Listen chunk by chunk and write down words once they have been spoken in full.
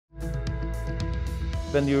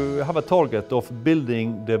When you have a target of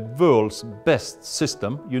building the world's best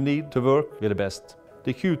system, you need to work with the best.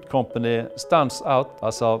 The Qt company stands out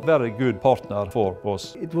as a very good partner for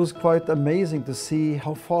us. It was quite amazing to see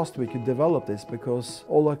how fast we could develop this, because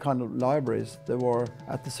all the kind of libraries, they were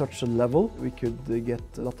at such a level we could get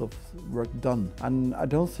a lot of work done. And I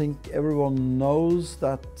don't think everyone knows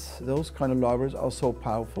that those kind of libraries are so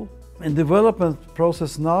powerful. In development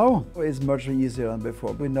process now is much easier than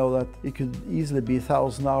before. We know that it could easily be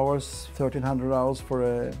 1,000 hours, 1,300 hours for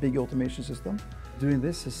a big automation system. Doing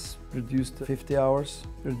this is reduced to 50 hours,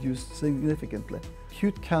 reduced significantly.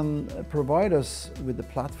 Qt can provide us with a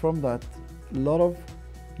platform that a lot of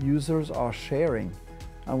users are sharing.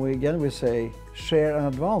 And we say share and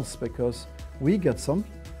advance, because we get some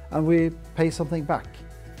and we pay something back.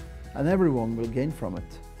 And everyone will gain from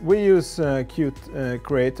it. We use Qt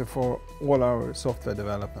Creator for all our software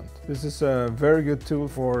development. This is a very good tool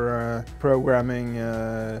for programming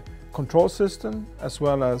control system as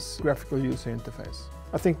well as graphical user interface.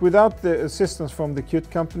 I think without the assistance from the Qt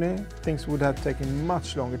company, things would have taken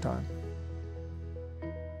much longer time.